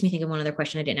actually makes me think of one other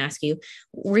question I didn't ask you.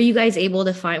 Were you and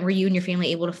your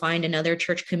family able to find another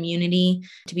church community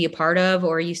to be a part of,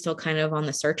 or are you still kind of on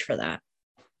the search for that?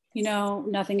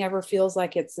 Nothing ever feels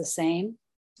like it's the same.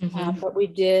 Mm-hmm. But we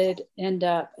did end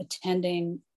up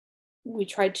attending, we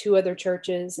tried 2 other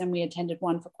churches and we attended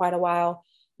one for quite a while.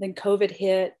 Then COVID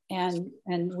hit and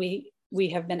we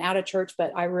have been out of church,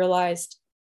 but I realized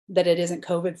that it isn't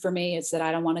COVID for me. It's that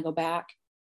I don't want to go back.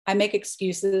 I make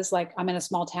excuses like I'm in a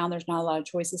small town. There's not a lot of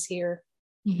choices here,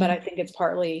 Mm-hmm. but I think it's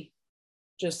partly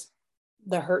just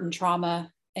the hurt and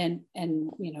trauma and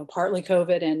partly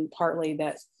COVID and partly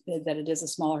that it is a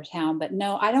smaller town. But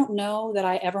no, I don't know that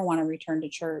I ever want to return to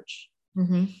church.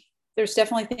 Mm-hmm. There's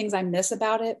definitely things I miss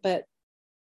about it, but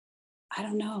I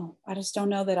don't know. I just don't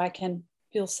know that I can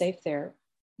feel safe there.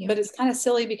 Yeah. But it's kind of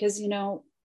silly because,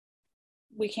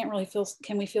 we can't really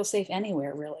can we feel safe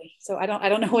anywhere really? So I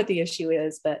don't know what the issue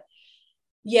is, but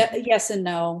yes and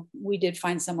no, we did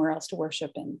find somewhere else to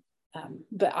worship in,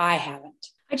 but I haven't.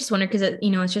 I just wonder because,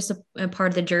 it's just a part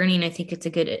of the journey. And I think it's a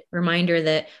good reminder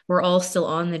that we're all still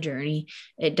on the journey.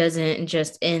 It doesn't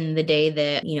just end the day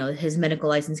that, his medical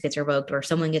license gets revoked or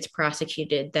someone gets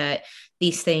prosecuted, that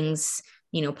these things,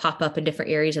 pop up in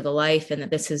different areas of the life. And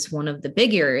that this is one of the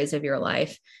big areas of your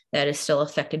life that is still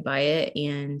affected by it.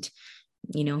 And,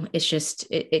 it's just,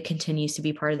 it continues to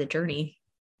be part of the journey.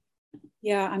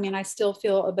 Yeah. I still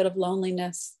feel a bit of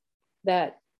loneliness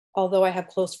that although I have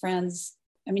close friends,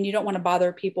 you don't want to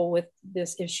bother people with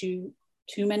this issue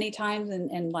too many times.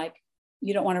 And like,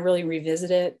 you don't want to really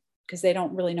revisit it because they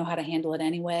don't really know how to handle it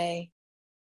anyway.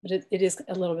 But it is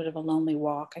a little bit of a lonely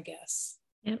walk, I guess.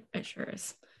 Yep, it sure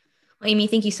is. Well, Amy,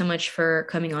 thank you so much for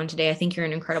coming on today. I think you're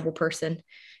an incredible person.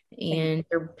 And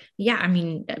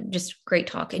just great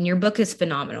talk. And your book is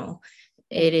phenomenal.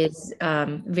 It is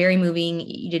very moving.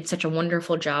 You did such a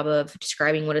wonderful job of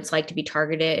describing what it's like to be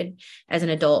targeted as an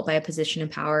adult by a position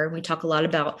of power. We talk a lot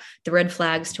about the red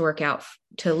flags to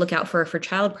look out for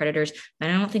child predators. And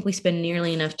I don't think we spend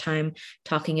nearly enough time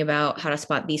talking about how to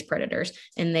spot these predators.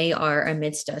 And they are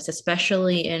amidst us,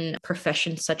 especially in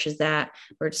professions such as that,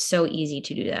 where it's so easy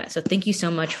to do that. So thank you so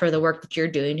much for the work that you're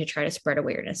doing to try to spread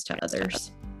awareness to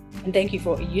others. And thank you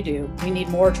for what you do. We need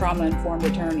more trauma-informed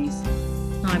attorneys.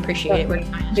 Oh, I appreciate it.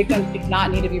 Victims do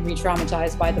not need to be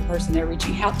re-traumatized by the person they're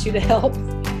reaching out to help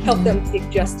them seek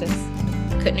justice.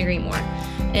 Couldn't agree more.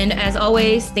 And as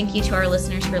always, thank you to our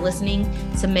listeners for listening.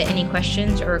 Submit any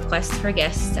questions or requests for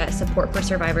guests at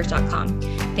supportforsurvivors.com.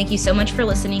 Thank you so much for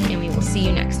listening, and we will see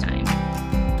you next time.